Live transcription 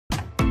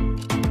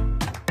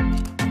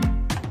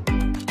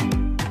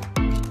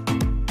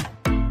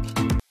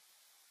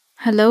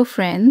Hello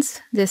friends,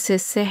 this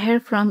is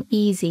Seher from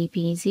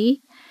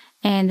Peasy,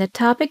 and the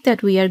topic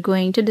that we are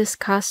going to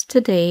discuss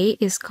today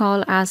is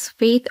called as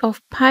fate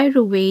of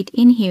pyruvate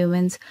in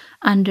humans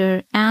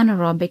under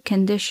anaerobic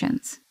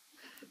conditions.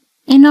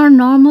 In our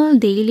normal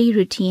daily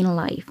routine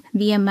life,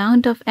 the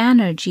amount of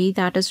energy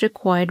that is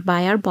required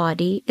by our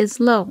body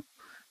is low.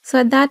 So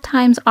at that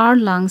times our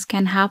lungs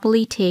can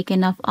happily take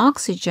enough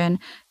oxygen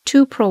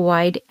to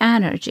provide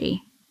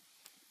energy.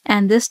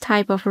 And this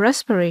type of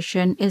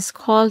respiration is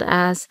called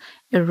as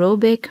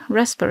aerobic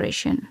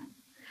respiration.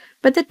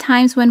 But the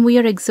times when we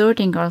are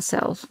exerting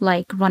ourselves,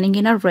 like running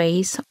in a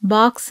race,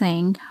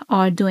 boxing,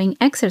 or doing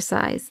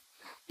exercise,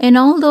 in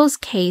all those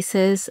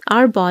cases,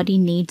 our body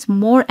needs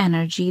more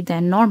energy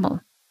than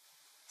normal.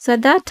 So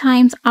at that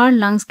times, our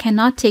lungs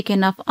cannot take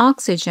enough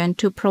oxygen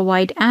to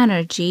provide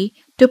energy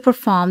to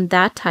perform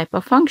that type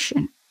of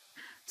function.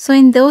 So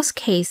in those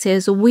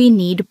cases, we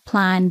need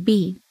plan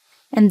B.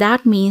 And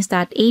that means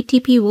that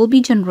ATP will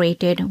be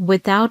generated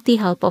without the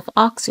help of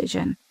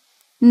oxygen.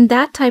 And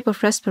that type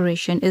of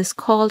respiration is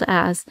called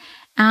as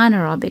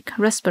anaerobic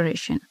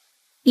respiration.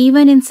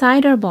 Even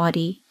inside our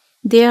body,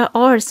 there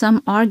are some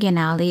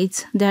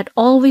organelles that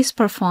always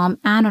perform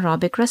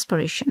anaerobic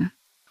respiration.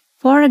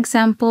 For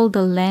example,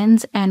 the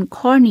lens and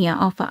cornea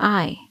of an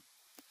eye,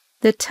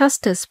 the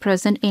testis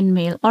present in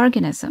male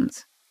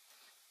organisms,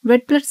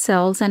 red blood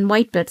cells and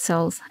white blood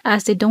cells,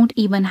 as they don't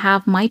even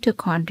have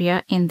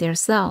mitochondria in their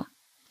cell.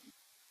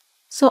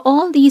 So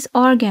all these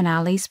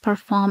organelles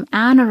perform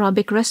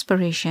anaerobic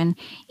respiration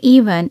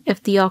even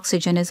if the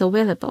oxygen is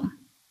available.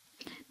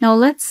 Now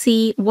let's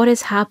see what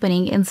is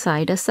happening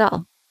inside a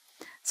cell.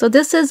 So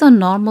this is a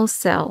normal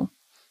cell,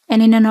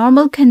 and in a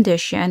normal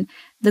condition,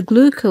 the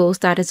glucose,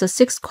 that is a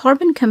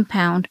 6-carbon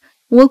compound,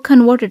 will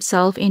convert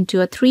itself into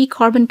a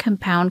 3-carbon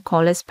compound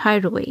called as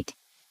pyruvate.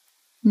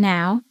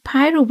 Now,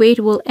 pyruvate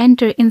will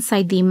enter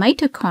inside the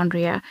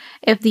mitochondria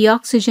if the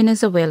oxygen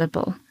is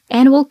available,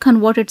 and will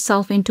convert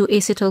itself into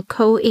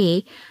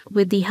acetyl-CoA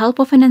with the help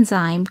of an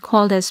enzyme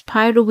called as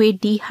pyruvate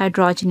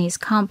dehydrogenase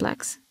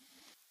complex.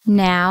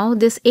 Now,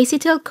 this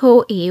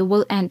acetyl-CoA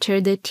will enter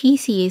the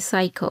TCA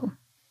cycle.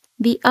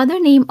 The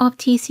other name of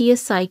TCA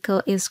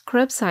cycle is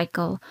Krebs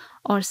cycle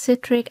or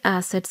citric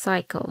acid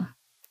cycle,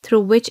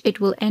 through which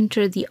it will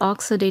enter the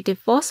oxidative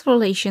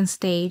phosphorylation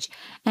stage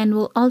and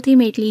will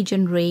ultimately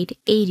generate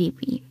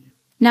ADP.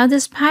 Now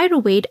this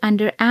pyruvate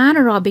under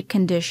anaerobic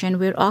condition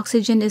where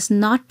oxygen is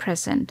not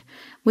present,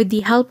 with the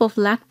help of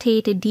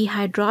lactate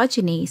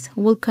dehydrogenase,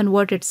 will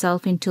convert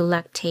itself into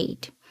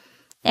lactate.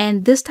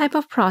 And this type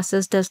of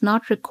process does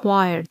not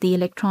require the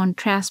electron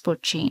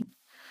transport chain.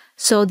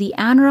 So the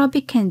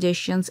anaerobic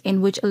conditions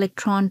in which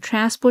electron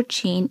transport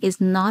chain is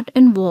not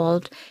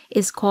involved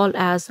is called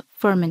as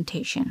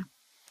fermentation.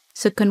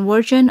 So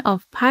conversion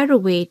of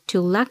pyruvate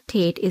to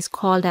lactate is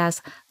called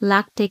as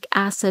lactic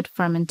acid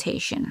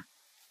fermentation.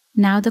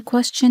 Now the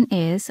question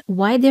is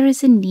why there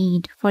is a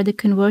need for the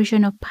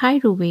conversion of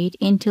pyruvate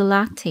into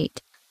lactate.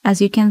 As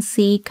you can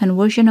see,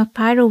 conversion of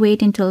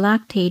pyruvate into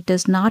lactate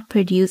does not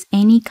produce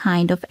any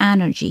kind of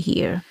energy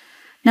here.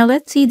 Now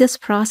let's see this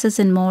process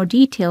in more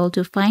detail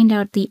to find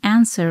out the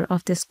answer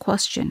of this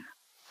question.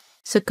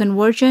 So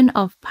conversion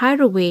of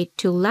pyruvate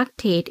to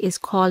lactate is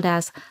called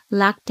as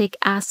lactic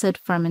acid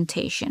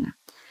fermentation.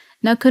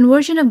 Now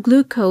conversion of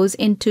glucose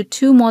into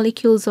 2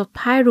 molecules of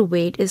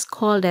pyruvate is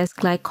called as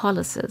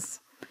glycolysis.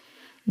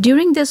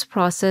 During this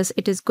process,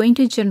 it is going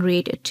to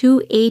generate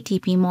 2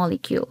 ATP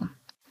molecule.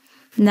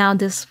 Now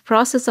this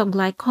process of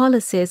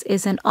glycolysis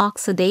is an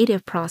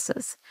oxidative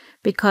process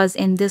because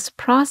in this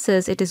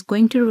process, it is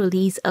going to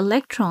release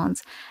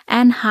electrons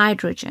and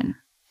hydrogen,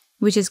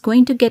 which is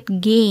going to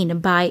get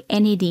gained by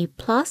NAD+,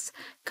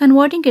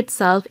 converting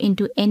itself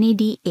into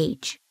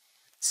NADH.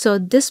 So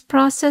this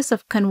process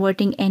of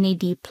converting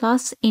NAD+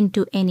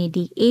 into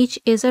NADH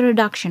is a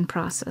reduction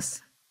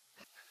process.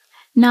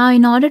 Now,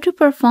 in order to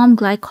perform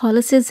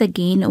glycolysis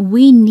again,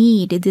 we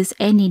need this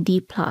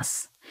NAD+,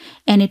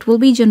 and it will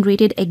be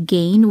generated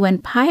again when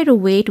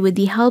pyruvate with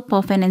the help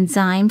of an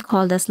enzyme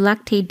called as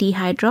lactate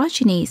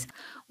dehydrogenase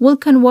will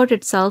convert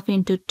itself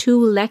into 2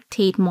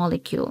 lactate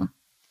molecule.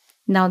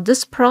 Now,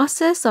 this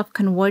process of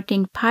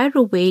converting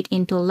pyruvate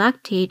into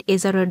lactate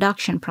is a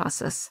reduction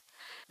process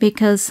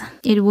because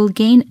it will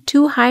gain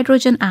 2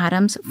 hydrogen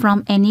atoms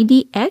from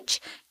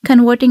NADH,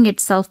 converting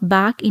itself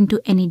back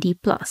into NAD+.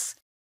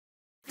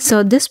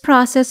 So this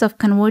process of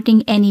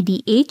converting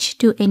NADH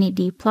to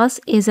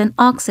NAD+ is an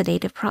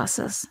oxidative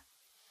process.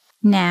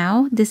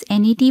 Now, this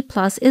NAD+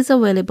 is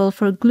available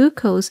for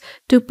glucose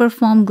to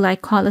perform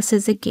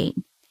glycolysis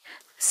again.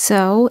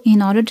 So,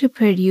 in order to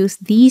produce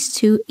these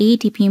 2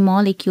 ATP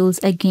molecules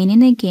again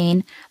and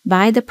again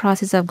by the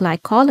process of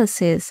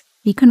glycolysis,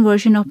 the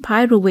conversion of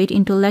pyruvate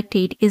into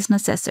lactate is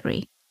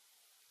necessary.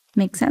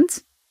 Make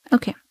sense?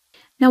 Okay.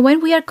 Now,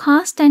 when we are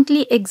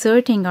constantly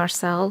exerting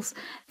ourselves,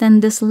 then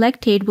this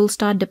lactate will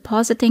start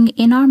depositing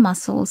in our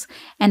muscles,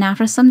 and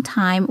after some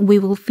time, we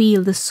will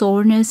feel the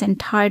soreness and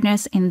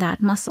tiredness in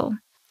that muscle.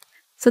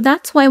 So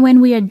that's why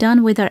when we are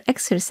done with our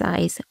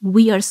exercise,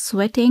 we are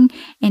sweating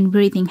and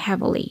breathing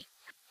heavily.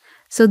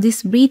 So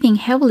this breathing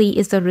heavily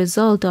is the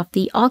result of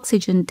the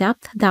oxygen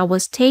depth that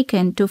was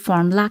taken to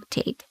form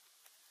lactate.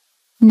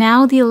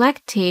 Now the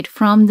lactate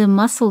from the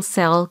muscle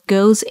cell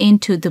goes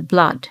into the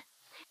blood.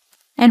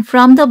 And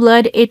from the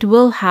blood, it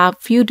will have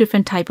few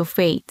different type of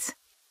fates.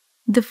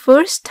 The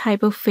first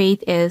type of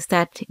fate is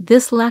that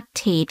this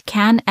lactate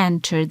can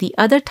enter the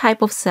other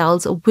type of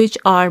cells which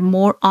are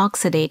more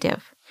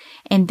oxidative,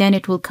 and then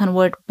it will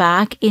convert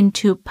back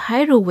into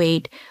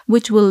pyruvate,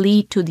 which will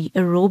lead to the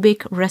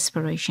aerobic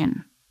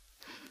respiration.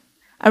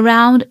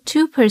 Around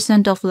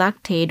 2% of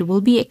lactate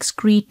will be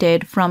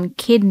excreted from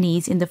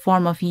kidneys in the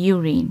form of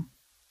urine.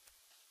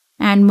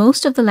 And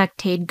most of the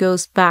lactate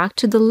goes back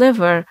to the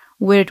liver,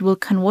 where it will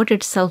convert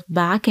itself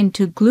back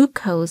into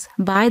glucose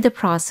by the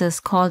process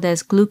called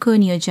as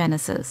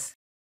gluconeogenesis.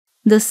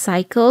 The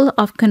cycle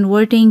of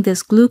converting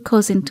this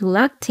glucose into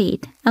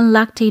lactate and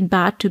lactate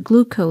back to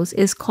glucose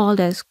is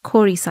called as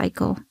Cori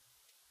cycle.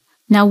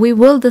 Now we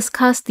will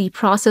discuss the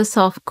process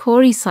of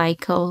Cori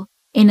cycle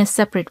in a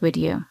separate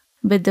video,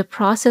 but the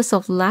process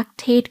of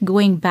lactate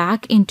going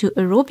back into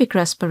aerobic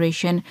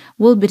respiration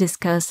will be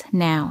discussed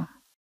now.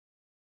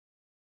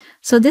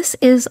 So this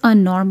is a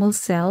normal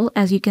cell.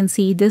 As you can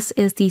see, this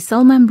is the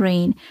cell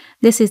membrane,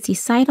 this is the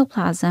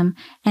cytoplasm,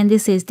 and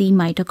this is the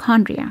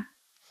mitochondria.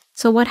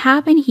 So what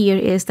happened here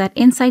is that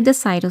inside the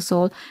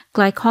cytosol,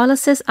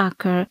 glycolysis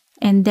occurs,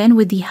 and then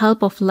with the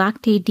help of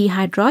lactate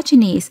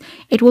dehydrogenase,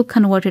 it will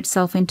convert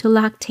itself into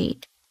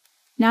lactate.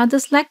 Now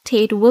this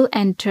lactate will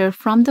enter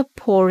from the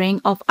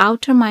poring of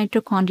outer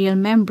mitochondrial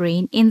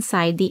membrane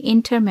inside the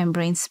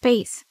intermembrane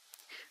space.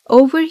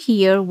 Over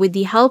here, with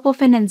the help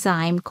of an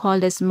enzyme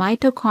called as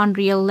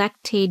mitochondrial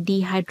lactate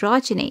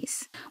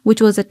dehydrogenase, which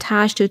was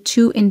attached to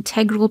two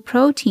integral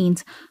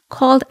proteins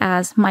called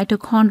as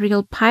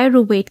mitochondrial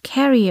pyruvate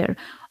carrier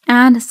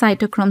and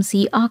cytochrome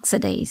C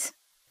oxidase,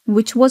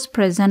 which was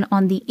present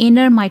on the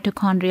inner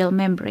mitochondrial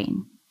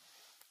membrane.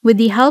 With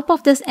the help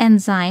of this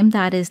enzyme,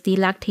 that is the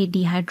lactate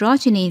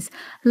dehydrogenase,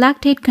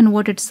 lactate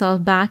converted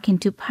itself back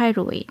into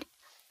pyruvate.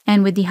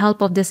 And with the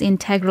help of this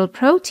integral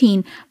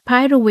protein,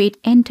 pyruvate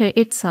enters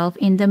itself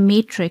in the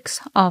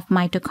matrix of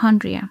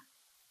mitochondria.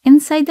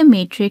 Inside the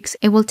matrix,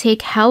 it will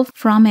take help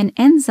from an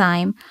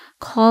enzyme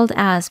called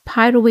as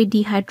pyruvate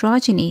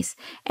dehydrogenase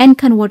and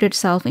convert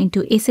itself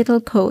into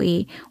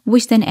acetyl-CoA,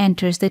 which then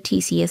enters the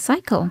TCA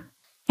cycle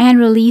and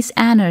release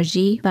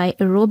energy by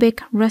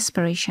aerobic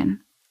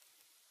respiration.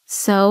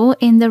 So,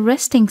 in the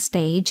resting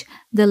stage,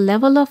 the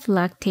level of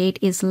lactate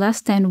is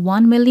less than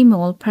 1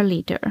 millimole per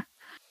liter.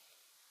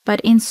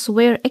 But in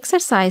severe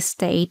exercise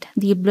state,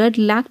 the blood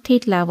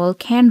lactate level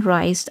can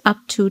rise up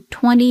to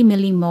 20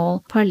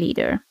 millimole per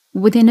liter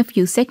within a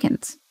few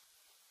seconds.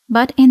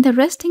 But in the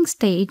resting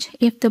stage,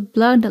 if the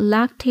blood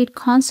lactate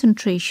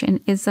concentration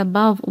is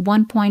above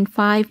 1.5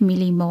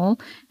 millimole,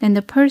 then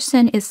the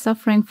person is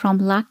suffering from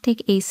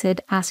lactic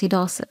acid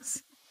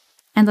acidosis.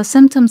 And the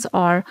symptoms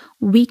are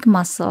weak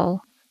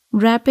muscle,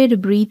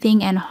 rapid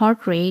breathing and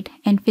heart rate,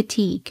 and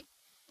fatigue.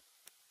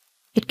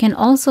 It can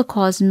also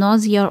cause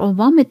nausea or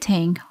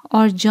vomiting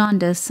or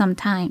jaundice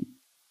sometime.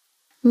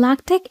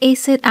 Lactic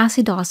acid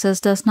acidosis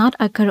does not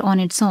occur on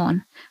its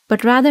own,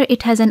 but rather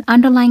it has an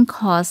underlying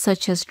cause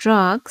such as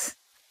drugs,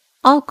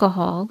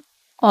 alcohol,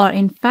 or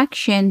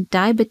infection,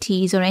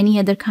 diabetes, or any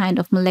other kind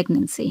of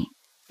malignancy.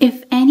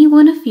 If any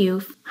one of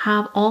you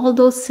have all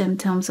those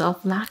symptoms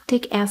of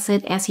lactic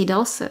acid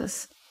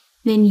acidosis,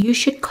 then you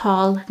should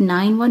call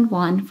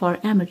 911 for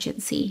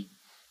emergency.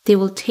 They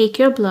will take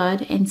your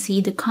blood and see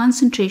the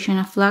concentration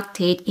of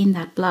lactate in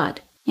that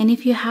blood. And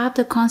if you have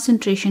the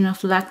concentration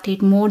of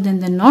lactate more than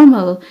the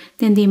normal,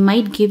 then they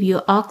might give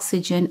you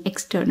oxygen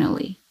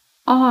externally,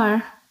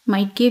 or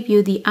might give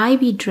you the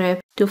IV drip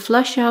to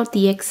flush out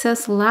the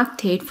excess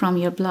lactate from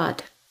your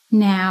blood.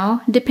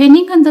 Now,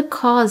 depending on the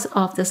cause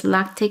of this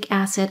lactic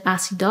acid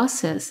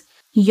acidosis,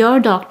 your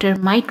doctor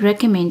might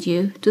recommend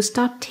you to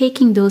stop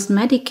taking those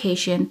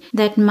medications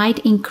that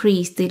might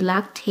increase the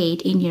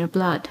lactate in your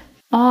blood.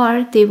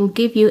 Or they will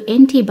give you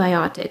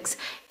antibiotics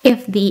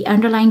if the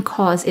underlying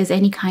cause is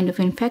any kind of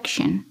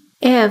infection.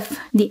 If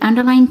the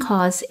underlying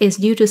cause is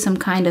due to some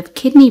kind of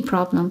kidney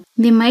problem,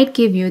 they might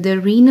give you the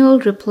renal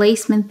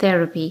replacement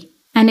therapy.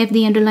 And if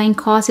the underlying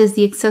cause is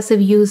the excessive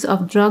use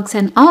of drugs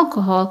and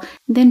alcohol,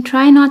 then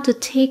try not to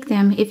take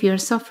them if you're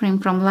suffering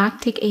from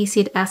lactic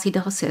acid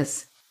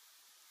acidosis.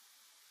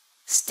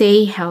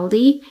 Stay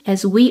healthy,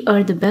 as we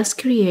are the best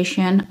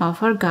creation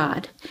of our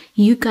God.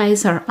 You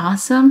guys are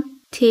awesome.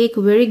 Take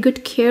very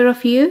good care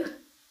of you.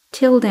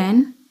 Till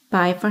then,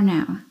 bye for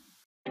now.